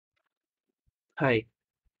Hi.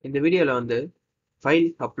 இந்த வீடியோல வந்து ஃபைல்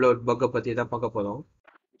அப்லோட் பக்க பத்தி தான் பார்க்க போறோம்.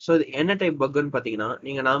 ஸோ இது என்ன டைப் பக்குன்னு பார்த்தீங்கன்னா,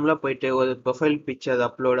 நீங்க நார்மலா போயிட்டு ஒரு ப்ரொஃபைல் பிக்சர்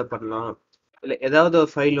அப்லோட பண்ணலாம். இல்ல ஏதாவது ஒரு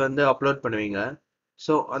ஃபைல் வந்து அப்லோட் பண்ணுவீங்க.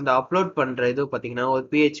 ஸோ அந்த அப்லோட் பண்ற இது பார்த்தீங்கன்னா, ஒரு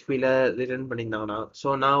PHPல ரிட்டர்ன் பண்ணியிருந்தாங்கன்னா,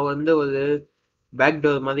 ஸோ நான் வந்து ஒரு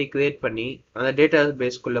பேக்டோர் மாதிரி கிரியேட் பண்ணி, அந்த டேட்டா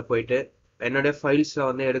பேஸ்க்குள்ள போயிட்டு என்னுடைய ஃபைல்ஸ்ல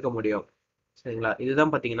வந்து எடுக்க முடியும். சரிங்களா?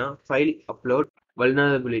 இதுதான் பார்த்தீங்கன்னா ஃபைல் அப்லோட்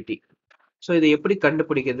வல்னரபிலிட்டி. ஸோ இதை எப்படி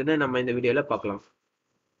கண்டுபிடிக்கிறதுன்னு நம்ம இந்த வீடியோல பார்க்கலாம்.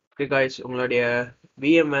 ஓகே காய்ஸ், உங்களுடைய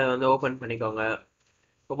விஎம்ஐ வந்து ஓப்பன் பண்ணிக்கோங்க.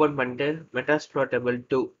 ஓப்பன் பண்ணிட்டு மெட்டாஸ்ப்ளாட்டபிள்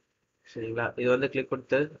 2 சரிங்களா, இது வந்து கிளிக்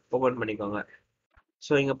கொடுத்து ஓப்பன் பண்ணிக்கோங்க.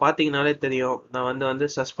 ஸோ இங்கே பார்த்தீங்கனாலே தெரியும், நான் வந்து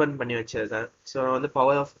சஸ்பெண்ட் பண்ணி வச்சிருக்கேன். ஸோ நான் வந்து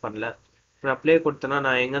பவர் ஆஃப் பண்ணல. நான் ப்ளே கொடுத்தேன்னா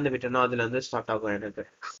நான் எங்கேருந்து விட்டேனோ அதுலேருந்து ஸ்டார்ட் ஆகும் எனக்கு.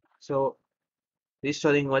 ஸோ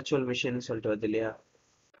ரீஸ்டோரிங் வர்ச்சுவல் மிஷின் சொல்லிட்டு வருது இல்லையா.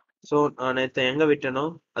 ஸோ நான் நேற்று எங்கே விட்டேனோ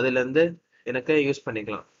அதுலேருந்து எனக்கு யூஸ்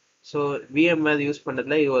பண்ணிக்கலாம். ஸோ விஎம்ஐ யூஸ்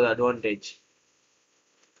பண்ணுறதுல இது ஒரு அட்வான்டேஜ்.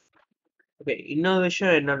 ஓகே, இன்னொரு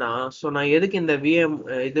விஷயம் என்னன்னா, ஸோ நான் எதுக்கு இந்த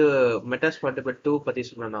இது மெட்டாஸ்பார்ட்டபிள் 2 பத்தி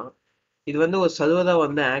சொன்னேன்னா, இது வந்து ஒரு சர்வரா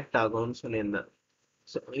வந்து ஆக்ட் ஆகும்னு சொல்லியிருந்தேன்.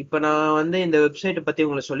 ஸோ இப்போ நான் வந்து இந்த வெப்சைட்டை பத்தி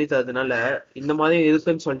உங்களுக்கு சொல்லி தரதுனால இந்த மாதிரி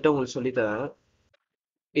இருக்குன்னு சொல்லிட்டு உங்களுக்கு சொல்லி தரேன்.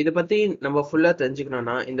 இதை பத்தி நம்ம ஃபுல்லா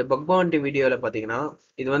தெரிஞ்சுக்கணும்னா இந்த பக் பவுண்டி வீடியோல பாத்தீங்கன்னா,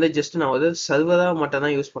 இது வந்து ஜஸ்ட் நான் ஒரு சர்வரா மட்டும்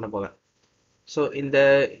தான் யூஸ் பண்ண போறேன். ஸோ இந்த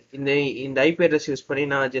இந்த இந்த ஐபி அட்ரஸ் யூஸ் பண்ணி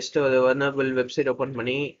நான் ஜஸ்ட் ஒரு வர்னபிள் வெப்சைட் ஓப்பன்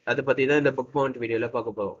பண்ணி அதை பத்தி தான் இந்த பக் பவுண்டி வீடியோல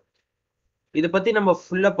பார்க்க போறோம். இதை பத்தி நம்ம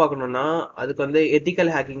ஃபுல்லா பார்க்கணும்னா அதுக்கு வந்து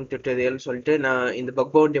எத்திக்கல் ஹேக்கிங் டியூட்டோரியல் சொல்லிட்டு நான் இந்த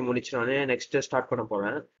பக் பவுண்டி முடிச்சோடனே நெக்ஸ்ட் ஸ்டார்ட் பண்ண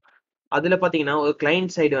போறேன். அதுல பாத்தீங்கன்னா ஒரு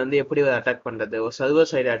கிளைண்ட் சைடு வந்து எப்படி ஒரு அட்டாக் பண்றது, ஒரு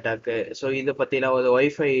சர்வர் சைடு அட்டாக்கு. ஸோ இதை பத்திலாம் ஒரு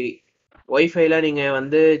ஒய்ஃபைல நீங்க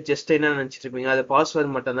வந்து ஜஸ்ட் என்ன நினைச்சிட்டு இருப்பீங்க, அது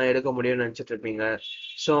பாஸ்வேர்ட் மட்டும் தான் எடுக்க முடியும்னு நினைச்சிட்டு இருப்பீங்க.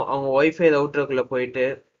 ஸோ அவங்க ஒய்ஃபை ரவுட்டருக்குள்ள போயிட்டு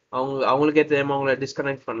அவங்களுக்கே தெரியாம அவங்கள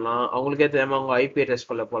டிஸ்கனெக்ட் பண்ணலாம், அவங்களுக்கே தெரியாம அவங்க ஐபி அட்ரஸ்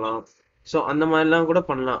கொள்ள போகலாம். ஸோ அந்த மாதிரிலாம் கூட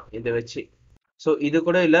பண்ணலாம் இதை வச்சு. ஸோ இது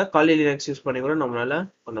கூட இல்லை, காலி லினக்ஸ் யூஸ் பண்ணி கூட நம்மளால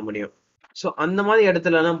பண்ண முடியும். ஸோ அந்த மாதிரி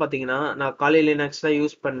இடத்துலலாம் பார்த்தீங்கன்னா நான் காலி லினக்ஸ் தான்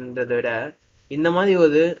யூஸ் பண்ணுறதை விட இந்த மாதிரி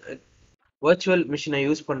ஒரு வர்ச்சுவல் மிஷினை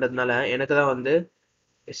யூஸ் பண்ணுறதுனால எனக்கு தான் வந்து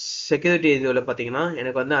செக்யூரிட்டி இதுவில் பார்த்தீங்கன்னா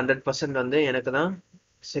எனக்கு வந்து 100% வந்து எனக்கு தான்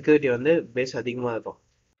செக்யூரிட்டி வந்து பேஸ் அதிகமாக இருக்கும்.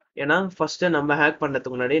 ஏன்னா ஃபர்ஸ்ட் நம்ம ஹேக்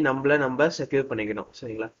பண்ணுறதுக்கு முன்னாடி நம்ம செக்யூர் பண்ணிக்கணும்,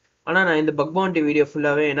 சரிங்களா. ஆனால் நான் இந்த பக் பவுண்டி வீடியோ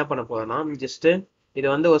ஃபுல்லாகவே என்ன பண்ண போறேன்னா, ஜஸ்ட் இதை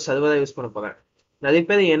வந்து ஒரு சர்வரா யூஸ் பண்ண போறேன். நிறைய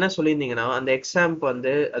பேர் என்ன சொல்லியிருந்தீங்கன்னா, அந்த எக்ஸாம்ப்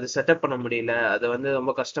வந்து அது செட்டப் பண்ண முடியல, அது வந்து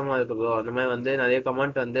ரொம்ப கஷ்டமா இருக்குதோ அந்த மாதிரி வந்து நிறைய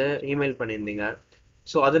கமெண்ட் வந்து இமெயில் பண்ணியிருந்தீங்க.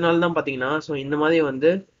 ஸோ அதனால தான் பார்த்தீங்கன்னா, ஸோ இந்த மாதிரி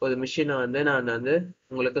வந்து ஒரு மிஷினை வந்து நான் வந்து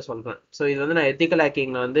உங்களுக்கு சொல்றேன். ஸோ இது வந்து நான் எத்திக்கல்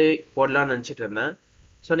ஹேக்கிங்ல வந்து போடலாம்னு நினச்சிட்டு இருந்தேன்.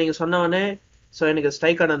 ஸோ நீங்கள் சொன்ன உடனே ஸோ எனக்கு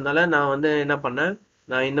ஸ்ட்ரைக் ஆனதுனால நான் வந்து என்ன பண்ணேன்,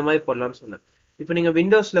 நான் இந்த மாதிரி போடலாம்னு சொன்னேன். இப்போ நீங்கள்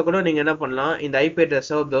விண்டோஸில் கூட நீங்கள் என்ன பண்ணலாம், இந்த ஐபி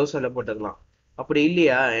அட்ரஸை ப்ரௌசரில் போட்டுக்கலாம். அப்படி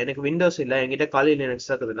இல்லையா, எனக்கு விண்டோஸ் இல்லை, என்கிட்ட காலி லினக்ஸ்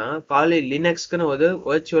இருக்குதுன்னா காலி லினக்ஸ்க்குன்னு ஒரு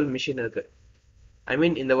வர்ச்சுவல் மிஷின் இருக்கு. ஐ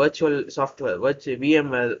மீன் இந்த virtual software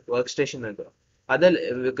VM work station இருக்கு. அதை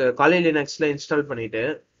காலி லினக்ஸ்ல இன்ஸ்டால் பண்ணிட்டு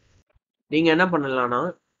நீங்க என்ன பண்ணலாம்னா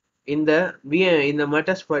இந்த இந்த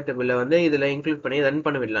மெட்டாஸ்பார்ட்டபிள வந்து இதுல இன்க்ளூட் பண்ணி ரன்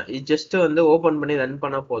பண்ண விடலாம். இது ஜஸ்ட் வந்து ஓபன் பண்ணி ரன்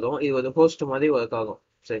பண்ணா போதும். இது ஒரு ஹோஸ்ட் மாதிரி ஒர்க் ஆகும்,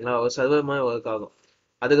 சரிங்களா, ஒரு சர்வர் மாதிரி ஒர்க் ஆகும்.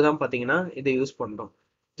 அதுக்கு தான் பாத்தீங்கன்னா இதை யூஸ் பண்றோம்.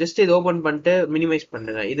 ஜஸ்ட் இது ஓபன் பண்ணிட்டு மினிமைஸ்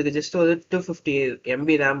பண்ணுங்க. இதுக்கு ஜஸ்ட் ஒரு 250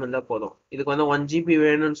 MB ரேம் இருந்தா போதும். இதுக்கு வந்து 1 GB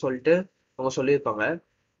வேணும்னு சொல்லிட்டு அவங்க சொல்லியிருப்பாங்க.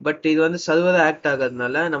 பட் இது வந்து சர்வர் ஆக்ட்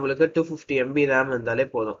ஆகிறதுனால நம்மளுக்கு 250 MB ரேம் இருந்தாலே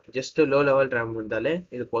போதும். ஜஸ்ட் லோ லெவல் ரேம் இருந்தாலே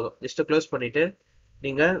இது போதும். ஜஸ்ட் க்ளோஸ் பண்ணிட்டு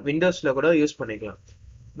நீங்க விண்டோஸ்ல கூட யூஸ் பண்ணிக்கலாம்.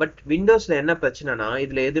 பட் விண்டோஸ்ல என்ன பிரச்சனைனா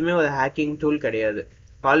இதுல எதுவுமே ஒரு ஹேக்கிங் டூல் கிடையாது.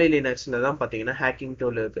 காலி லினக்ஸ்ல தான் பாத்தீங்கன்னா ஹேக்கிங்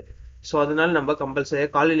டூல் இருக்கு. ஸோ அதனால நம்ம கம்பல்சரியா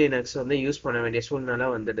காலி லினக்ஸ் வந்து யூஸ் பண்ண வேண்டிய சூழ்நிலை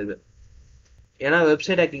வந்துடுது. ஏன்னா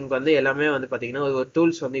வெப்சைட் ஹேக்கிங் வந்து எல்லாமே வந்து பாத்தீங்கன்னா ஒரு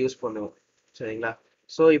டூல்ஸ் வந்து யூஸ் பண்ணுவோம், சரிங்களா.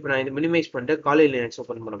 ஸோ இப்போ நான் இது மினிமைஸ் பண்ணிட்டு காலி லினக்ஸ்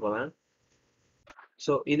ஓப்பன் பண்ண போறேன்.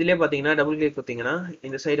 ஸோ இதுலேயே பார்த்தீங்கன்னா டபுள் கிளிக் கொடுத்தீங்கன்னா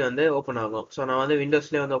இந்த சைடு வந்து ஓப்பன் ஆகும். ஸோ நான் வந்து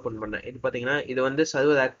விண்டோஸ்லேயே வந்து ஓப்பன் பண்ணேன். இது பார்த்தீங்கன்னா இது வந்து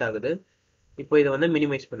சர்வர் ஆக்ட் ஆகுது. இப்போ இதை வந்து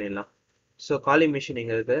மினிமைஸ் பண்ணிடலாம். ஸோ காலி மிஷின்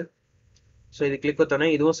இங்கே இருக்கு. ஸோ இது கிளிக் கொடுத்தோன்னா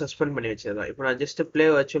இதுவும் சஸ்பெண்ட் பண்ணி வச்சிருக்கேன். இப்போ நான் ஜஸ்ட் ப்ளே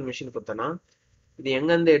வர்ச்சுவல் மிஷின் கொடுத்தேன்னா இது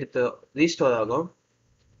எங்கேருந்து எடுத்து ரீஸ்டோர் ஆகும்.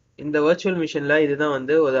 இந்த வர்ச்சுவல் மிஷினில் இதுதான்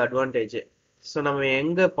வந்து ஒரு அட்வான்டேஜ். ஸோ நம்ம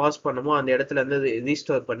எங்கே பாஸ் பண்ணமோ அந்த இடத்துல இருந்து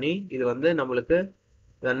ரீஸ்டோர் பண்ணி இது வந்து நம்மளுக்கு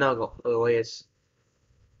ரன் ஆகும் ஓஎஸ்.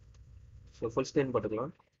 ஸோ ஃபுல் ஸ்க்ரீன்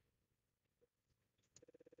போட்டுக்கலாம்.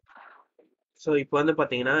 ஸோ இப்போ வந்து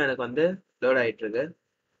பார்த்தீங்கன்னா எனக்கு வந்து லோட் ஆகிட்டு இருக்கு.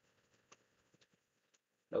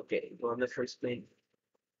 ஓகே, இப்போ வந்து ஃபுல் ஸ்க்ரீன்.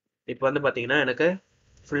 இப்போ வந்து பார்த்தீங்கன்னா எனக்கு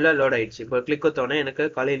ஃபுல்லாக லோட் ஆயிடுச்சு. இப்போ கிளிக் கொடுத்தோடனே எனக்கு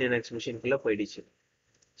காலி லினக்ஸ் மிஷினுக்குள்ளே போயிடுச்சு.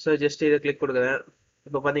 ஸோ ஜஸ்ட் இதை கிளிக் கொடுக்குறேன்.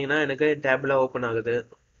 இப்போ பார்த்தீங்கன்னா எனக்கு டேப்லாம் ஓப்பன் ஆகுது,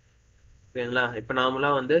 ஓகேங்களா. இப்போ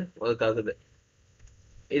நார்மலாக வந்து ஒர்க் ஆகுது.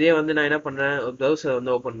 இதே வந்து நான் என்ன பண்ணுறேன், ஒரு ப்ரௌசர்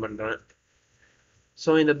வந்து ஓப்பன் பண்ணுறேன்.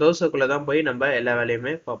 ஸோ இந்த ப்ரௌசருக்குள்ளே தான் போய் நம்ம எல்லா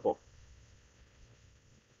வேலையுமே பார்ப்போம்.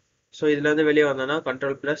 ஸோ இதுல இருந்து வெளியே வந்தோம்னா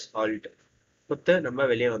கண்ட்ரோல் ப்ளஸ் ஆல்ட் கொடுத்து நம்ம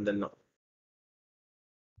வெளியே வந்துடலாம்.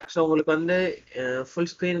 ஸோ உங்களுக்கு வந்து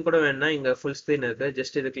ஃபுல் ஸ்க்ரீன் கூட வேணும்னா இங்கே ஃபுல் ஸ்க்ரீன் இருக்கு.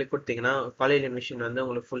 ஜஸ்ட் இது கிளிக் கொடுத்தீங்கன்னா காலேஜ் மிஷின் வந்து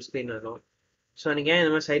உங்களுக்கு ஃபுல் ஸ்க்ரீன் வரும். ஸோ நீங்கள் ஏன்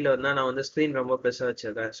இந்த மாதிரி சைடில் வந்தால் நான் வந்து ஸ்க்ரீன் ரொம்ப பெருசாக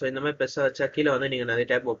வச்சிருக்கேன். ஸோ இந்த மாதிரி பெருசாக வச்சா கீழே வந்து நீங்கள் நிறைய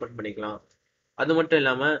டேப் ஓப்பன் பண்ணிக்கலாம். அது மட்டும்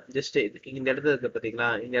இல்லாமல் ஜஸ்ட் இந்த இடத்துல இருக்கு பார்த்தீங்களா,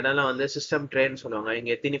 இந்த இடம்லாம் வந்து சிஸ்டம் ட்ரேன்னு சொல்லுவாங்க.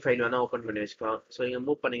 இங்கே எத்தனை ஃபைல் வேணால் ஓப்பன் பண்ணி வச்சுக்கலாம். ஸோ இங்கே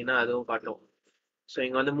மூவ் பண்ணீங்கன்னா அதுவும் காட்டும். ஸோ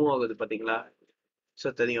இங்கே வந்து மூவ் ஆகுது பார்த்தீங்களா. ஸோ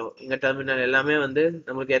தெரியும் இங்கே டெர்மினல் எல்லாமே வந்து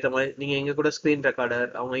நம்மளுக்கு ஏற்ற மாதிரி நீங்கள் இங்கே கூட ஸ்க்ரீன் ரெக்கார்டர்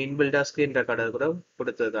அவங்க இன்பில்டாக ஸ்க்ரீன் ரெக்கார்டர் கூட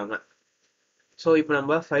கொடுத்துருக்காங்க. ஸோ இப்போ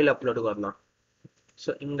நம்ம ஃபைல் அப்லோடுக்கு வரலாம். ஸோ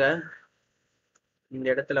இங்கே இந்த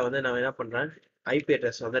இடத்துல வந்து நான் என்ன பண்ணுறேன், ஐபி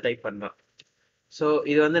அட்ரஸ் வந்து டைப் பண்ணுறேன். ஸோ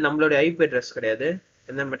இது வந்து நம்மளுடைய ஐபி அட்ரஸ் கிடையாது,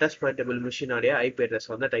 இந்த மெட்டாஸ்பாய்டபிள் மிஷினோடைய ஐபி அட்ரஸ்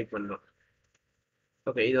வந்து டைப் பண்ணுறோம்.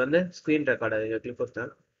 ஓகே, இது வந்து ஸ்க்ரீன் ரெக்கார்டர் கிளிக்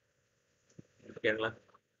கொடுத்தேன். ஓகேங்களா.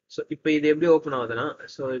 ஸோ இப்போ இது எப்படி ஓப்பன் ஆகுதுன்னா,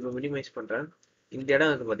 ஸோ இப்போ மினிமைஸ் பண்ணுறேன். இந்த இடம்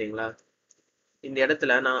இருக்குது பார்த்தீங்களா, இந்த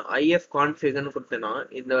இடத்துல நான் ஐஎஃப் கான்ஃபிகர்னு கொடுத்தேன்னா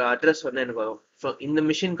இந்த அட்ரஸ் வந்து எனக்கு வரும். ஸோ இந்த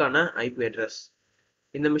மிஷினுக்கான ஐபி அட்ரஸ்,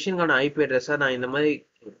 இந்த மிஷினுக்கான ஐபி அட்ரஸை நான் இந்த மாதிரி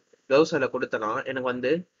ப்ரௌசரில் கொடுத்தேன்னா எனக்கு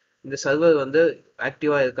வந்து இந்த சர்வர் வந்து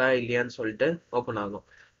ஆக்டிவாக இருக்கா இல்லையான்னு சொல்லிட்டு ஓப்பன் ஆகும்.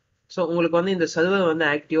 ஸோ உங்களுக்கு வந்து இந்த சர்வர் வந்து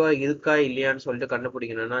ஆக்டிவாக இருக்கா இல்லையான்னு சொல்லிட்டு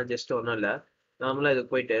கண்டுபிடிக்கணும்னா ஜஸ்ட் ஒன்றும் இல்லை, நார்மலாக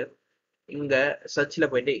இதுக்கு போயிட்டு இங்கே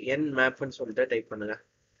சர்ச்சில் போயிட்டு என் மேப்னு சொல்லிட்டு டைப் பண்ணுங்க.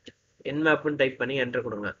 என் மேப்னு டைப் பண்ணி என்டர்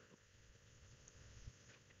கொடுங்க.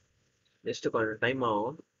 ஜஸ்ட் கொஞ்சம் டைம்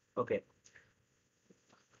ஆகும். ஓகே,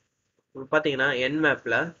 பார்த்தீங்கன்னா என்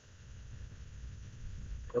மேப்பில்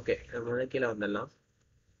ஓகே நம்ம வந்து கீழே வந்துடலாம்.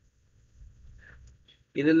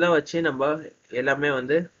 இதெல்லாம் வச்சு நம்ம எல்லாமே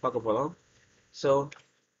வந்து பார்க்க போகிறோம். ஸோ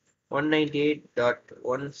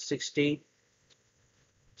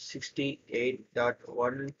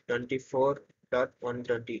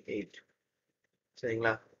 198.168.124.128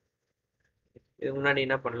 சரிங்களா. இதுக்கு முன்னாடி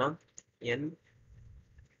என்ன பண்ணலாம், என்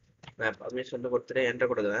மேப் அப்படின்னு சொல்லிட்டு கொடுத்துட்டு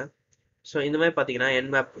என்டர் கொடுக்குறேன். ஸோ இந்த மாதிரி பார்த்தீங்கன்னா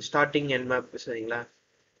என் மேப் ஸ்டார்டிங் என் மேப் சரிங்களா.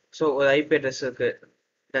 ஸோ ஒரு ஐபி அட்ரஸ் இருக்கு,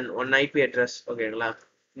 தென் ஒன் ஐபி அட்ரஸ் ஓகேங்களா.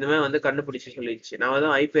 இந்த மாதிரி வந்து கண்டுபிடிச்சி சொல்லிடுச்சு. நான் வந்து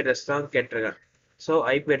ஐபி அட்ரஸ் தான் கேட்டிருக்கேன். ஸோ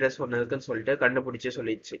ஐபி அட்ரஸ் ஒன்று இருக்குன்னு சொல்லிட்டு கண்டுபிடிச்சி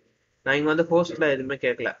சொல்லிடுச்சு. நான் இங்கே வந்து ஹோஸ்ட்ல எதுவுமே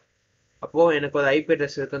கேட்கல. அப்போ எனக்கு ஒரு ஐபி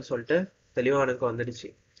அட்ரஸ் இருக்குன்னு சொல்லிட்டு தெளிவாக எனக்கு வந்துடுச்சு.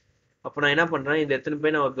 அப்போ நான் என்ன பண்றேன், இந்த எத்தனை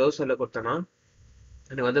போய் நான் ஒரு ப்ரௌசர்ல கொடுத்தேன்னா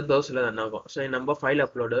எனக்கு வந்து ப்ரௌசர்ல ரன் ஆகும். ஸோ நம்ம ஃபைல்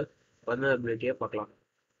அப்லோடு வல்னரபிலிட்டியை பார்க்கலாம்.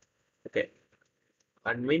 ஓகே,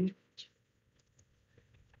 அட்மின்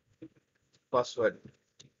பாஸ்வேர்ட்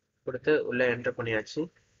கொடுத்து உள்ள என்டர் பண்ணியாச்சு.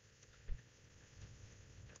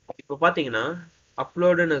 இப்போ பார்த்தீங்கன்னா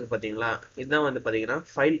அப்லோடுன்னு இருக்கு பார்த்தீங்களா, இதுதான் வந்து பார்த்தீங்கன்னா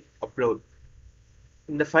ஃபைல் அப்லோட்.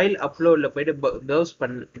 இந்த ஃபைல் அப்லோட்ல போயிட்டு ப்ரௌஸ்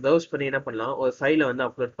பண்ணி என்ன பண்ணலாம், ஒரு ஃபைலை வந்து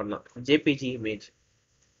அப்லோட் பண்ணலாம், ஜேபிஜி இமேஜ்.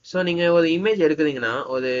 ஸோ நீங்கள் ஒரு இமேஜ் எடுக்குறீங்கன்னா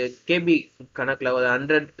ஒரு கேபி கணக்கில் ஒரு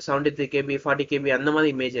 173 கேபி 40 கேபி அந்த மாதிரி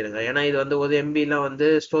இமேஜ் எடுங்க. ஏன்னா இது வந்து ஒரு எம்பிலாம் வந்து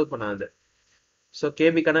ஸ்டோர் பண்ணாது. ஸோ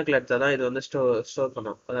கேபி கணக்கில் எடுத்தால் தான் இது வந்து ஸ்டோர்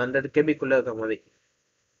பண்ணும், ஒரு 100 கேபிக்குள்ளே இருக்கிற மாதிரி.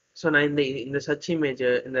 ஸோ நான் இந்த இந்த சர்ச் இமேஜ்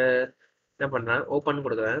இந்த என்ன பண்ணுறேன், ஓப்பன்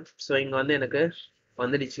கொடுக்குறேன். ஸோ இங்கே வந்து எனக்கு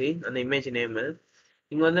வந்துடுச்சு அந்த இமேஜ் நேமு.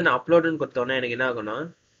 இங்கே வந்து நான் அப்லோடுன்னு கொடுத்தோன்னே எனக்கு என்ன ஆகும்னா,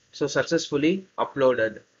 ஸோ சக்ஸஸ்ஃபுல்லி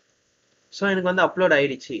அப்லோடட். ஸோ எனக்கு வந்து அப்லோட்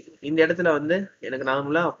ஆயிடுச்சு. இந்த இடத்துல வந்து எனக்கு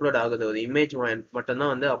நார்மலாக அப்லோட் ஆகுது, ஒரு இமேஜ்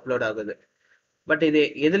மட்டும்தான் வந்து அப்லோட் ஆகுது. பட் இது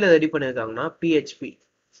எதில் ரெடி பண்ணியிருக்காங்கன்னா பிஹெச்பி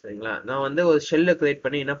சரிங்களா. நான் வந்து ஒரு ஷெல்லை கிரியேட்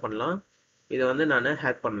பண்ணி என்ன பண்ணலாம், இதை வந்து நான்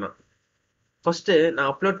ஹேக் பண்ணலாம். ஃபர்ஸ்ட் நான்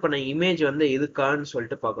அப்லோட் பண்ண இமேஜ் வந்து இருக்கான்னு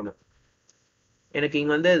சொல்லிட்டு பார்க்கணும். எனக்கு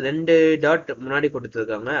இங்கே வந்து 2 டாட் முன்னாடி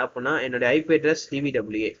கொடுத்துருக்காங்க. அப்படின்னா என்னுடைய ஐபி அட்ரஸ்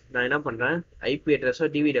டிவிடபிள்யூஏ. நான் என்ன பண்ணுறேன், ஐபி அட்ரஸோ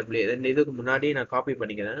டிவிடபிள்யூஏ 2 இதுக்கு முன்னாடி நான் காப்பி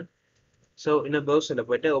பண்ணிக்கிறேன். ஸோ இன்னும் ப்ரௌசரில்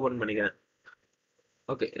போயிட்டு ஓப்பன் பண்ணிக்கிறேன்.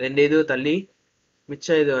 ஓகே, 2 இது தள்ளி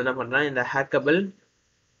மிச்சம் இது என்ன பண்ணுறேன், இந்த ஹேக்கபிள்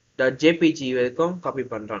டாட் ஜேபிஜி வரைக்கும் காப்பி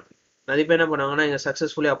பண்ணுறான். நிறைய பேர் என்ன பண்ணுவாங்கன்னா இங்கே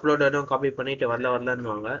சக்ஸஸ்ஃபுல்லி அப்லோடும் காப்பி பண்ணிட்டு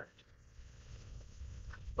வரலன்னுவாங்க.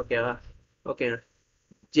 ஓகேவா. Okay,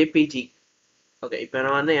 JPG. ஓகே, இப்போ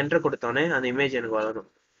நான் வந்து என்டர் கொடுத்தோன்னே அந்த இமேஜ் எனக்கு வரணும்.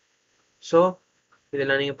 ஸோ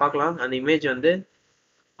இதில் நீங்கள் பார்க்கலாம் அந்த இமேஜ் வந்து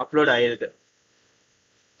அப்லோட் ஆகிருக்கு.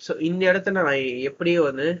 ஸோ இந்த இடத்துல நான் எப்படி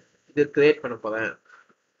வந்து இது கிரியேட் பண்ண போகிறேன்,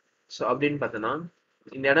 ஸோ அப்படின்னு பார்த்தோன்னா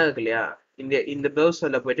இந்த இடம் இருக்கு இல்லையா, இந்த இந்த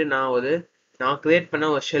ப்ரௌசரில் போயிட்டு நான் கிரியேட் பண்ண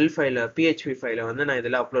ஒரு ஷெல் ஃபைலை பிஹெச்பி ஃபைலை வந்து நான்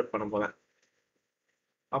இதில் அப்லோட் பண்ண போகிறேன்.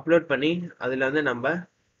 அப்லோட் பண்ணி அதில் வந்து நம்ம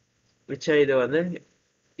மிச்சம் இது வந்து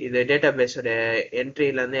இது டேட்டா பேஸோட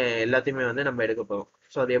என்ட்ரிலேருந்து எல்லாத்தையுமே வந்து நம்ம எடுக்க போகிறோம்.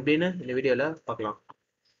 ஸோ அது எப்படின்னு இந்த வீடியோவில் பார்க்கலாம்.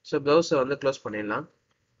 ஸோ ப்ரௌசர் வந்து க்ளோஸ் பண்ணிடலாம்.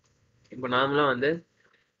 இப்போ நார்மலாக வந்து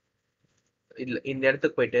இந்த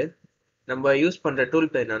இடத்துக்கு போயிட்டு நம்ம யூஸ் பண்ணுற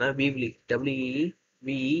டூல் பேர் என்னன்னா வீவ்லி,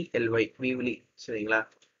 WEEVELY வீவ்லி சரிங்களா.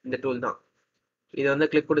 இந்த டூல் தான். இதை வந்து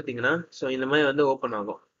கிளிக் கொடுத்தீங்கன்னா ஸோ இந்த மாதிரி வந்து ஓப்பன்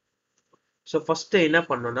ஆகும். ஸோ ஃபர்ஸ்ட் என்ன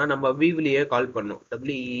பண்ணோம்னா நம்ம வீவ்லியை கால் பண்ணோம்,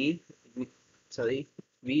 WEE சாரி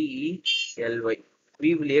விஇஎல்ஒய்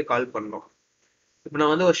விவிலேயே கால் பண்ணோம். இப்போ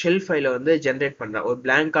நான் வந்து ஒரு ஷெல் ஃபைலை வந்து ஜென்ரேட் பண்றேன், ஒரு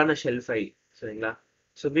பிளாங்கான ஷெல் ஃபைல். சரிங்களா?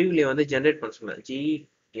 ஸோ விவிலே வந்து ஜென்ரேட் பண்ண சொல்றேன்,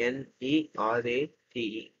 GNERATE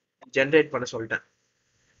ஜென்ரேட் பண்ண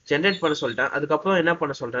சொல்லிட்டேன். அதுக்கப்புறம் என்ன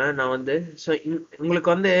பண்ண சொல்றேன் நான் வந்து, ஸோ உங்களுக்கு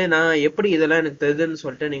வந்து நான் எப்படி இதெல்லாம் எனக்கு தெரியுதுன்னு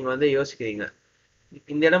சொல்லிட்டு நீங்க வந்து யோசிக்கிறீங்க.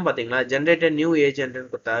 இந்த இடம் பாத்தீங்களா, ஜென்ரேட்டட் நியூ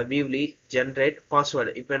ஏஜென்ட்னு கொடுத்தா விவ்லி ஜென்ரேட்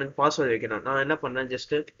பாஸ்வேர்டு. இப்போ எனக்கு பாஸ்வேர்டு வைக்கணும். நான் என்ன பண்ணேன்,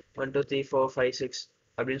 ஜஸ்ட் 1 2 3 4 5 6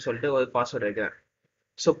 அப்படின்னு சொல்லிட்டு ஒரு பாஸ்வேர்டு வைக்கிறேன்.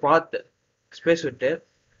 ஸோ பார்த்து ஸ்பேஸ் விட்டு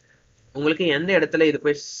உங்களுக்கு எந்த இடத்துல இது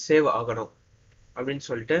போய் சேவ் ஆகணும் அப்படின்னு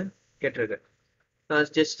சொல்லிட்டு கேட்டிருக்கு. நான்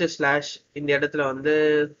ஜஸ்ட் ஸ்லாஷ் இந்த இடத்துல வந்து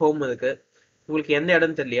ஹோம் இருக்கு. உங்களுக்கு எந்த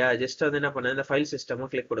இடம் தெரியலையா, ஜஸ்ட் வந்து என்ன பண்ண, இந்த ஃபைல் சிஸ்டம்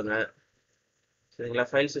கிளிக் கொடுங்க. சரிங்களா?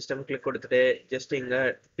 ஃபைல் சிஸ்டம் கிளிக் கொடுத்துட்டு ஜஸ்ட் இங்க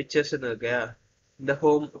பிக்சர்ஸ்ன்னு இருக்கா, இந்த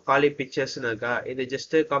ஹோம் காலி பிக்சர்ஸ்ன்னு இருக்கா, இதை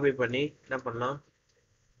ஜஸ்ட் காப்பி பண்ணி என்ன பண்ணலாம்,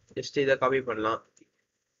 ஜஸ்ட் இதை காப்பி பண்ணலாம்.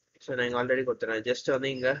 ஸோ நான் இங்கே ஆல்ரெடி கொடுத்துறேன், ஜஸ்ட் வந்து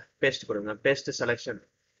இங்க பேஸ்ட் கொடுங்க, பேஸ்ட் செலெக்ஷன்.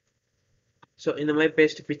 ஸோ இந்த மாதிரி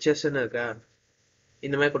பேஸ்ட் பிக்சர்ஸ்ன்னு இருக்கா,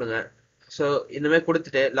 இந்த மாதிரி கொடுங்க. ஸோ இந்த மாதிரி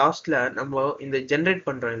கொடுத்துட்டு லாஸ்ட்ல நம்ம இந்த ஜென்ரேட்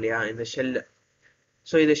பண்றோம் இல்லையா இந்த ஷெல்லு.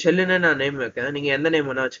 ஸோ இது ஷெல்லுன்னு நான் நேம் வைக்கிறேன், நீங்க எந்த நேம்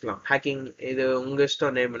வேணா வச்சுக்கலாம். ஹேக்கிங் இது உங்க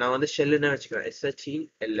இஷ்டம் நேம், நான் வந்து ஷெல்லுன்னு வச்சுக்கிறேன்,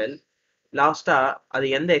 SHELL. லாஸ்டா அது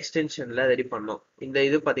எந்த எக்ஸ்டென்ஷன்ல ரெடி பண்ணோம், இந்த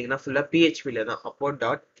இது பாத்தீங்கன்னா ஃபுல்லா பிஹெச்பில தான்,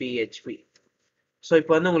 அப்போ.php. ஸோ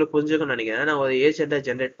இப்போ வந்து உங்களுக்கு புரிஞ்சுக்கணும்னு நினைக்கிறேன். நான் ஒரு ஏஜென்ட்டை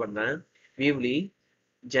ஜென்ரேட் பண்றேன், விவ்லி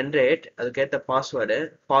ஜென்ரேட், அதுக்கேற்ற பாஸ்வேர்டு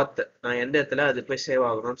பாத், நான் எந்த இடத்துல அது போய் சேவ்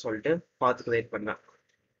ஆகணும்னு சொல்லிட்டு பாத் கிரியேட் பண்ணேன்.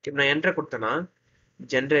 இப்போ நான் என்டர் கொடுத்தேன்னா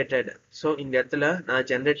ஜென்ரேட்டட். ஸோ இந்த இடத்துல நான்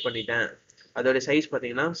ஜென்ரேட் பண்ணிட்டேன். அதோட சைஸ்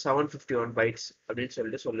பார்த்தீங்கன்னா 751 பைட்ஸ் அப்படின்னு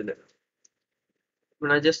சொல்லிட்டு சொல்லுது. இப்போ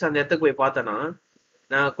நான் ஜஸ்ட் அந்த இடத்துக்கு போய் பார்த்தேன்னா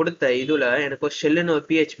நான் கொடுத்த இதுல எனக்கு ஒரு ஷெல்லுன்னு ஒரு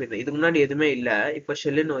பிஹெச்பி இருந்தது, இதுக்கு முன்னாடி எதுவுமே இல்லை, இப்போ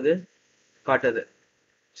ஷெல்லுன்னு ஒரு காட்டுது.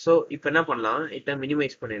 ஸோ இப்போ என்ன பண்ணலாம், இதை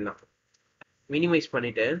மினிமைஸ் பண்ணிடலாம். மினிமைஸ்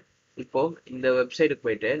பண்ணிட்டு இப்போ இந்த வெப்சைட்டுக்கு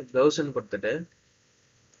போயிட்டு ப்ரௌசர்னு கொடுத்துட்டு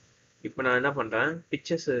இப்போ நான் என்ன பண்றேன்,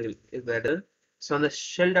 பிக்சர்ஸ் இருக்கிறது. ஸோ அந்த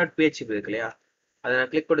shell.php இருக்கு இல்லையா, அதை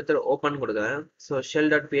நான் கிளிக் கொடுத்து ஓப்பன் கொடுக்குறேன். ஸோ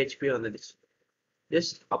shell.php வந்துடுச்சு.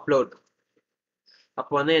 Just upload.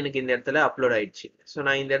 அப்போ வந்து எனக்கு இந்த இடத்துல அப்லோட் ஆயிடுச்சு. ஸோ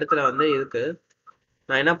நான் இந்த இடத்துல வந்து இருக்கு,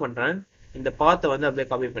 நான் என்ன பண்றேன், இந்த பாத்தை வந்து அப்படியே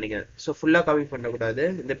காப்பி பண்ணிக்கிறேன். ஸோ ஃபுல்லா காப்பி பண்ணக்கூடாது,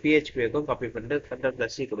 இந்த பிஹெச்பிக்கும் காப்பி பண்ணிட்டு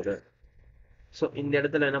Ctrl+C கொடுக்குறேன். ஸோ இந்த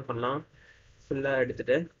இடத்துல என்ன பண்ணலாம், ஃபுல்லா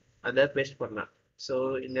எடுத்துட்டு அதை பேஸ்ட் பண்ணலாம். ஸோ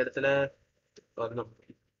இந்த இடத்துல வரணும்.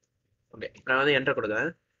 ஓகே, நான் வந்து என்டர்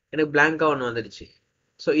கொடுக்குறேன், எனக்கு பிளாங்கா ஒன்று வந்துடுச்சு.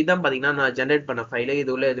 ஸோ இதான் பார்த்தீங்கன்னா நான் ஜென்ரேட் பண்ண ஃபைலு, இது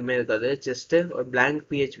உள்ள எதுவுமே இருக்காது, ஜஸ்ட் ஒரு பிளாங்க்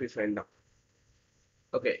பிஹெச்பி ஃபைல் தான்.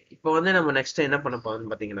 ஓகே, இப்போ வந்து நம்ம நெக்ஸ்ட் என்ன பண்ண போறோம்னு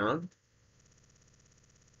பார்த்தீங்கன்னா,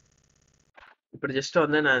 இப்போ ஜஸ்ட்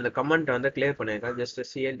வந்து நான் இந்த கமெண்ட் வந்து கிளியர் பண்ணியிருக்கேன். ஜஸ்ட்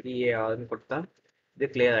CLEARனு கொடுத்தா இது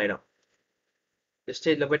கிளியர் ஆகிடும். ஜஸ்ட்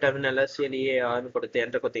இதில் போய் டெர்மினல்ல CLEARனு கொடுத்து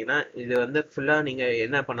என்டர் கொடுத்தீங்கன்னா இது வந்து ஃபுல்லாக நீங்கள்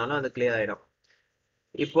என்ன பண்ணாலும் அது கிளியர் ஆகிடும்.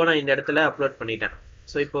 இப்போ நான் இந்த இடத்துல அப்லோட் பண்ணிட்டேன்.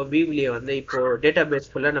 ஸோ இப்போ விவ்லியை வந்து இப்போ டேட்டா பேஸ்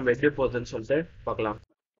ஃபுல்லாக நம்ம எப்படி போகுதுன்னு சொல்லிட்டு பார்க்கலாம்.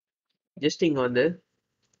 ஜஸ்ட் இங்கே வந்து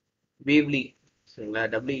விவ்லி, சரிங்களா,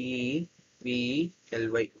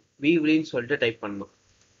 WEVELY விவ்லின்னு சொல்லிட்டு டைப் பண்ணணும்.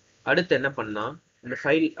 அடுத்து என்ன பண்ணா, இந்த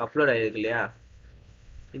ஃபைல் அப்லோட் ஆகிருக்கு இல்லையா,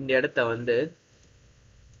 இந்த இடத்த வந்து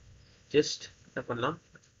ஜஸ்ட் என்ன பண்ணலாம்,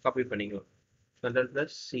 காப்பி பண்ணிக்கலாம்.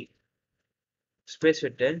 Ctrl+C ஸ்பேஸ்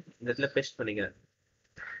விட்டு இந்த இடத்துல பேஸ்ட் பண்ணிக்கிறேன்,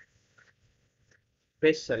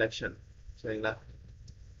 பேஸ்ட் செலெக்ஷன். சரிங்களா?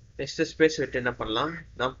 நெக்ஸ்ட் ஸ்பேஸ் விட்டு என்ன பண்ணலாம்,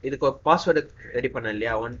 நான் இதுக்கு ஒரு பாஸ்வேர்டு ரெடி பண்ணேன்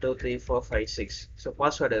இல்லையா, 1 2 3 4 5 6. ஸோ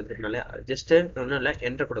பாஸ்வேர்டு இருக்கிறதுனால ஜஸ்ட் ஒன்றும் இல்லை,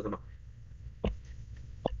 என்டர் கொடுக்கணும்.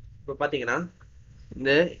 இப்போ பார்த்தீங்கன்னா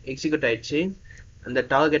இந்த எக்ஸிக்யூட் ஆயிடுச்சு, அந்த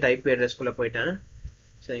டார்கெட் ஐபி அட்ரஸ்குள்ளே போயிட்டேன்.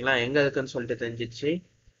 சரிங்களா, எங்கே இருக்குன்னு சொல்லிட்டு தெரிஞ்சிச்சு.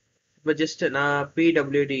 இப்போ ஜஸ்ட் நான்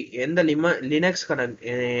பிடபிள்யூடி எந்த லினக்ஸ் கடன்,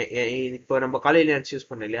 இப்போ நம்ம காலையில் லினக்ஸ் யூஸ்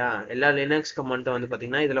பண்ணோம் இல்லையா, எல்லா லினக்ஸ் கமெண்ட்டும் வந்து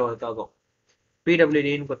பார்த்தீங்கன்னா இதில் ஒர்க் ஆகும்.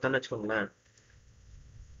 பிடபிள்யூடின்னு கொடுத்தான்னு வச்சுக்கோங்களேன்,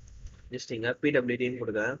 ஜஸ்ட் இங்கே பிடபிள்யூடின்னு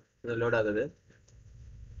கொடுக்குறேன், இது லோட் ஆகுது.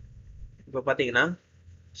 இப்போ பார்த்தீங்கன்னா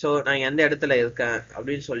ஸோ நான் எந்த இடத்துல இருக்கேன்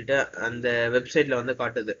அப்படின்னு சொல்லிட்டு அந்த வெப்சைட்ல வந்து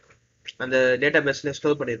காட்டுது. அந்த டேட்டா பேஸ்ல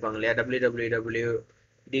ஸ்டோர் பண்ணியிருப்பாங்க இல்லையா, www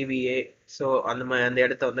DVA. ஸோ அந்த மாதிரி அந்த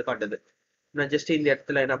இடத்த வந்து காட்டுது. நான் ஜஸ்ட் இந்த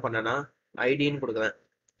இடத்துல என்ன பண்ணேன்னா ஐடின்னு கொடுக்குறேன்.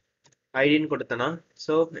 ஐடின்னு கொடுத்தேன்னா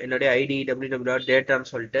ஸோ என்னுடைய ஐடி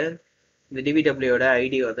www.dataன்னு சொல்லிட்டு இந்த டிவிடபிள்யூட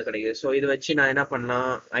ஐடி வந்து கிடைக்குது. ஸோ இதை வச்சு நான் என்ன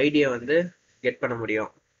பண்ணலாம், ஐடியை வந்து கெட் பண்ண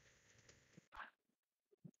முடியும்.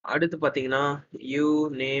 அடுத்து பார்த்தீங்கன்னா யூ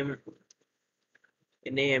நேம்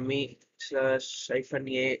NAME/-A.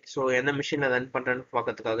 ஸோ எந்த மிஷின்ல ரன் பண்றேன்னு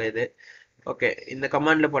பார்க்கறதுக்காக இது. ஓகே, இந்த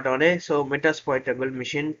கமாண்ட்ல போட்டோடனே ஸோ மெட்டாஸ்பாய்டபிள்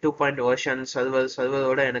மிஷின் 2 வெர்ஷன்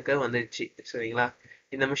சர்வரோட எனக்கு வந்துடுச்சு. சரிங்களா,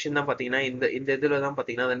 இந்த மிஷின் தான் பார்த்தீங்கன்னா இந்த இந்த இதில் தான்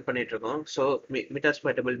பார்த்தீங்கன்னா ரன் பண்ணிட்டு இருக்கோம். So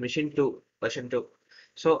மெட்டாஸ்பாய்டபிள் machine 2 version 2.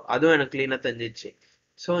 ஸோ அதுவும் எனக்கு க்ளீனாக தெரிஞ்சிச்சு.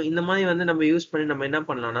 ஸோ இந்த மாதிரி வந்து நம்ம யூஸ் பண்ணி நம்ம என்ன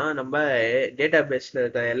பண்ணலாம்னா, நம்ம டேட்டா பேஸ்ல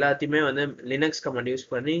இருக்க எல்லாத்தையுமே வந்து லினக்ஸ் கமாண்ட் யூஸ்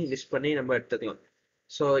பண்ணி லிஸ்ட் பண்ணி நம்ம எடுத்துக்கலாம்.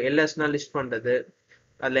 ஸோ எல்எஸ்னா லிஸ்ட் பண்றது,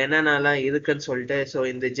 அதுல என்னென்னலாம் இருக்குன்னு சொல்லிட்டு. ஸோ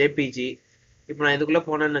இந்த ஜேபிஜி, இப்போ நான் இதுக்குள்ள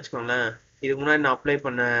போனேன்னு வச்சுக்கோங்களேன், இதுக்கு முன்னாடி நான்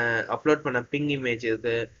அப்லோட் பண்ண பிங் இமேஜ்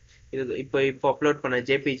இருக்கு, இது இப்போ அப்லோட் பண்ண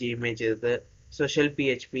ஜேபிஜி இமேஜ் இருக்கு. ஸோ ஷெல்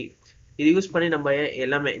பிஹெச்பி இது யூஸ் பண்ணி நம்ம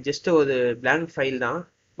எல்லாமே ஜஸ்ட் ஒரு blank ஃபைல் தான்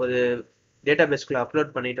ஒரு டேட்டா பேஸ்க்குள்ள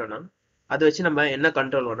அப்லோட் பண்ணிட்டோம்னா, அதை வச்சு நம்ம என்ன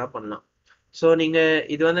கண்ட்ரோல் வேணா பண்ணலாம். ஸோ நீங்க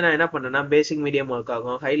இது வந்து நான் என்ன பண்ணேன்னா பேசிக் மீடியம் ஒர்க்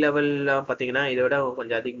ஆகும். ஹை லெவல்லாம் பார்த்தீங்கன்னா இதை விட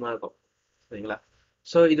கொஞ்சம் அதிகமாக இருக்கும். சரிங்களா?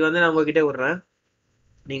 ஸோ இது வந்து நான் உங்ககிட்ட விடுறேன்.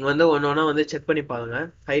 நீங்க வந்து ஒன்று ஒன்றா வந்து செக் பண்ணி பாருங்க.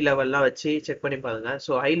 ஹை லெவல்லாம் வச்சு செக் பண்ணி பாருங்க.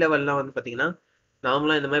 ஸோ ஹை லெவல்லாம் வந்து பார்த்தீங்கன்னா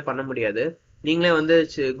நார்மலாக இந்த மாதிரி பண்ண முடியாது. நீங்களே வந்து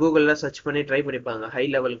கூகுளில் சர்ச் பண்ணி ட்ரை பண்ணி பாருங்க ஹை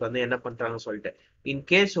லெவலுக்கு வந்து என்ன பண்ணுறாங்கன்னு சொல்லிட்டு.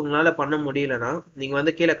 இன்கேஸ் உங்களால் பண்ண முடியலன்னா நீங்கள்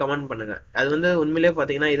வந்து கீழே கமெண்ட் பண்ணுங்க. அது வந்து உண்மையிலேயே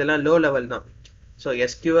பார்த்தீங்கன்னா இதெல்லாம் லோ லெவல் தான். ஸோ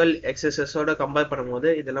எஸ்கியூஎல் எக்ஸசஸோட கம்பேர் பண்ணும்போது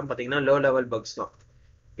இதெல்லாம் பார்த்தீங்கன்னா லோ லெவல் பக்ஸ் தான்.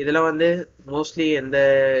 இதெல்லாம் வந்து மோஸ்ட்லி எந்த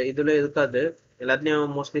இதுல இருக்காது.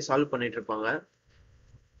 எல்லாத்தையும் மோஸ்ட்லி சால்வ் பண்ணிட்டு இருப்பாங்க.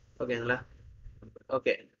 ஓகேங்களா?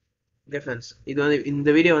 ஓகே. ஓகே ஃப்ரெண்ட்ஸ், இது வந்து இந்த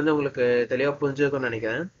வீடியோ வந்து உங்களுக்கு தெளிவாக புரிஞ்சிருக்கும்னு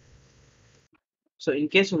நினைக்கிறேன். ஸோ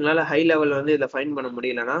இன்கேஸ் உங்களால் ஹை லெவல் வந்து இதில் ஃபைன் பண்ண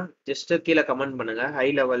முடியலன்னா ஜஸ்ட் கீழே கமெண்ட் பண்ணுங்க ஹை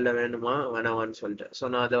லெவலில் வேணுமா வேணாமான்னு சொல்லிட்டு. ஸோ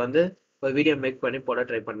நான் அதை வந்து ஒரு வீடியோ மேக் பண்ணி போட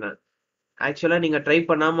ட்ரை பண்ணேன். ஆக்சுவலாக நீங்கள் ட்ரை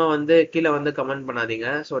பண்ணாமல் வந்து கீழே வந்து கமெண்ட் பண்ணாதீங்க.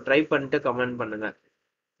 ஸோ ட்ரை பண்ணிட்டு கமெண்ட் பண்ணுங்க.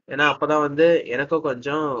 ஏன்னா அப்பதான் வந்து எனக்கும்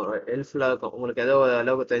கொஞ்சம் ஹெல்ப்ஃபுல்லாக இருக்கும், உங்களுக்கு ஏதோ ஒரு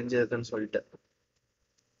அளவுக்கு தெரிஞ்சிருக்குன்னு சொல்லிட்டு.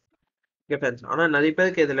 ஓகே ஃப்ரெண்ட்ஸ், ஆனால் நிறைய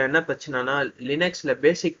பேருக்கு இதில் என்ன பிரச்சனைனா லினக்ஸில்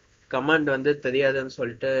பேசிக் கமாண்ட் வந்து தெரியாதுன்னு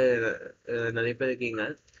சொல்லிட்டு நிறைய பேர் இருக்கீங்க.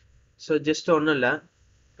 ஸோ ஜஸ்ட் ஒன்றும் இல்லை,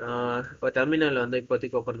 இப்போ டெர்மினல் வந்து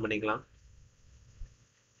இப்போதைக்கு ஓப்பன் பண்ணிக்கலாம்.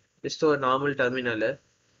 ஜஸ்ட் ஒரு நார்மல் டெர்மினல்.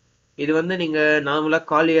 இது வந்து நீங்கள் நார்மலாக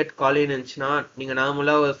காலின்னு இருந்துச்சுன்னா நீங்கள்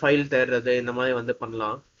நார்மலாக ஒரு ஃபைல் தேடுறது இந்த மாதிரி வந்து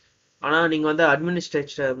பண்ணலாம். ஆனால் நீங்கள் வந்து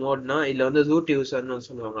அட்மினிஸ்ட்ரேட்டர் மோட்னா இதில் வந்து ரூட் யூசர்னு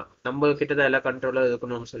சொல்லுவாங்க, நம்ம கிட்ட தான் எல்லா கண்ட்ரோலாக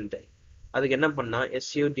இருக்கணும்னு சொல்லிட்டு. அதுக்கு என்ன பண்ணா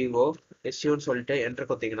எஸ்யூன்னு சொல்லிட்டு என்டர்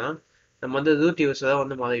கொடுத்தீங்கன்னா நம்ம வந்து ரூட் யூஸராக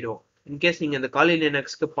வந்து மாறிடுவோம். இன்கேஸ் நீங்கள் இந்த காலி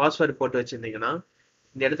லினக்ஸ்க்கு பாஸ்வேர்டு போட்டு வச்சிருந்தீங்கன்னா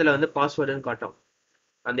இந்த இடத்துல வந்து பாஸ்வேர்டுன்னு காட்டும்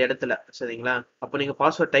அந்த இடத்துல. சரிங்களா? அப்போ நீங்கள்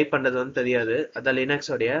பாஸ்வேர்ட் டைப் பண்ணுறது வந்து தெரியாது. அதான்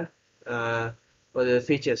லினக்ஸோடைய ஒரு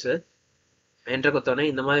ஃபீச்சர்ஸு. என்டர் கொடுத்தோன்னே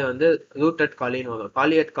இந்த மாதிரி வந்து ரூட்டட் காலின்னு வரும்.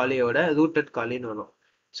 காலியோட ரூட்டட் காலின்னு வரும்.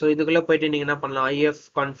 ஸோ இதுக்குள்ளே போயிட்டு நீங்கள் என்ன பண்ணலாம், ஐஎஃப்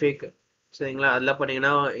கான்ஃபிக், சரிங்களா, அதெல்லாம்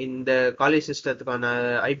பண்ணீங்கன்னா இந்த காலி சிஸ்டத்துக்கான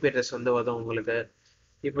ஐபி அட்ரஸ் வந்து வரும் உங்களுக்கு.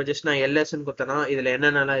 இப்போ ஜஸ்ட் நான் எல்எஸ்ன்னு கொடுத்தேன்னா இதில்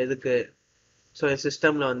என்னென்னலாம் இருக்கு. ஸோ என்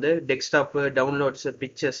சிஸ்டமில் வந்து டெஸ்க்டாப்பு, டவுன்லோட்ஸு,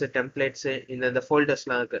 பிக்சர்ஸு, டெம்ப்ளேட்ஸு, இந்த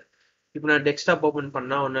ஃபோல்டர்ஸ்லாம் இருக்கு. இப்போ நான் டெஸ்க்டாப் ஓப்பன்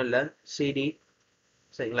பண்ணால் ஒன்றும் இல்லை, சிடி,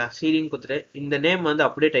 சரிங்களா, சிடின்னு கொடுத்துட்டு இந்த நேம் வந்து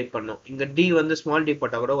அப்படியே டைப் பண்ணணும். இங்கே டி வந்து ஸ்மால் டி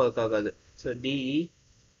போட்டால் கூட ஒர்க் ஆகாது. ஸோ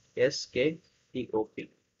டிஇஎஸ்கேடிஓபி.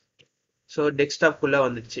 ஸோ டெஸ்க்டாப்குள்ளே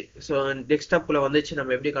வந்துடுச்சு. ஸோ டெஸ்க்டாப்குள்ளே வந்துச்சு.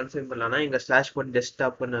 நம்ம எப்படி கன்ஃபார்ம் பண்ணலாம்னா இங்கே ஸ்லாஷ் போட்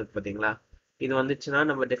டெஸ்க்டாப்னு இருக்கு பார்த்தீங்களா, இது வந்துச்சுன்னா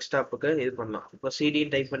நம்ம டெஸ்க்டாப்புக்கு இது பண்ணலாம். இப்போ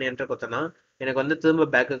சிடின்னு டைப் பண்ணி என்டர் கொடுத்தோன்னா எனக்கு வந்து திரும்ப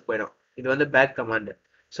பேக்குக்கு போயிடும். இது வந்து பேக் கமாண்டு.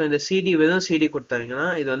 ஸோ இந்த சிடி வெறும் சிடி கொடுத்தாங்கன்னா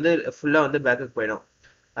இது வந்து ஃபுல்லாக வந்து பேக்குக்கு போயிடும்.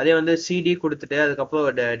 அதே வந்து சிடி கொடுத்துட்டு அதுக்கப்புறம்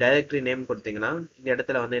டைரக்டரி நேம் கொடுத்தீங்கன்னா இந்த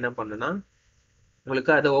இடத்துல வந்து என்ன பண்ணுன்னா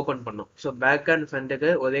உங்களுக்கு அதை ஓப்பன் பண்ணும். ஸோ பேக் அண்ட் ஃப்ரண்ட்டுக்கு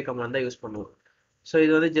ஒரே கமாண்ட் தான் யூஸ் பண்ணுவோம். ஸோ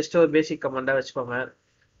இது வந்து ஜஸ்ட் ஒரு பேசிக் கமாண்டாக வச்சுக்கோங்க.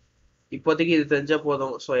 இப்போதைக்கு இது தெரிஞ்சா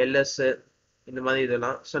போதும். ஸோ எல்எஸ் இந்த மாதிரி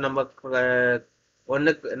இதெல்லாம். ஸோ நம்ம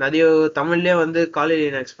ஒன்றுக்கு நிறைய தமிழ்லேயே வந்து காலி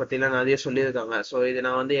லினக்ஸ் பற்றிலாம் நிறைய சொல்லியிருக்காங்க. ஸோ இது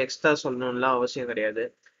நான் வந்து எக்ஸ்ட்ரா சொல்லணும்லாம் அவசியம் கிடையாது.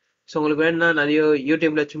 ஸோ உங்களுக்கு வேணும்னா நிறைய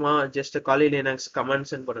யூடியூப்ல சும்மா ஜஸ்ட் காலி லினக்ஸ்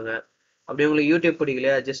கமெண்ட்ஸ்ன்னு பண்ணுங்க. அப்படி உங்களுக்கு யூடியூப்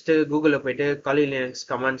பிடிக்கலையா ஜஸ்ட் கூகுளில் போயிட்டு காலி லினக்ஸ்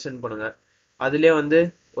கமெண்ட்ஸ்ன்னு பண்ணுங்க. அதுலேயே வந்து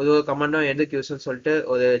ஒரு கமெண்டும் எதுக்கு யூஸ்ன்னு சொல்லிட்டு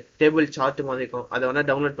ஒரு டேபிள் சார்ட் மாதிரி இருக்கும். அதை வந்து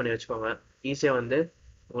டவுன்லோட் பண்ணி வச்சுக்கோங்க. ஈஸியாக வந்து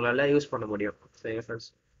உங்களால் யூஸ் பண்ண முடியும். சரிங்க ஃப்ரெண்ட்ஸ்.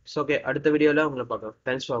 ஸோ ஓகே, அடுத்த வீடியோவில் உங்களை பார்க்கலாம்.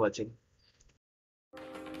 தேங்க்ஸ் ஃபார் வாட்சிங்.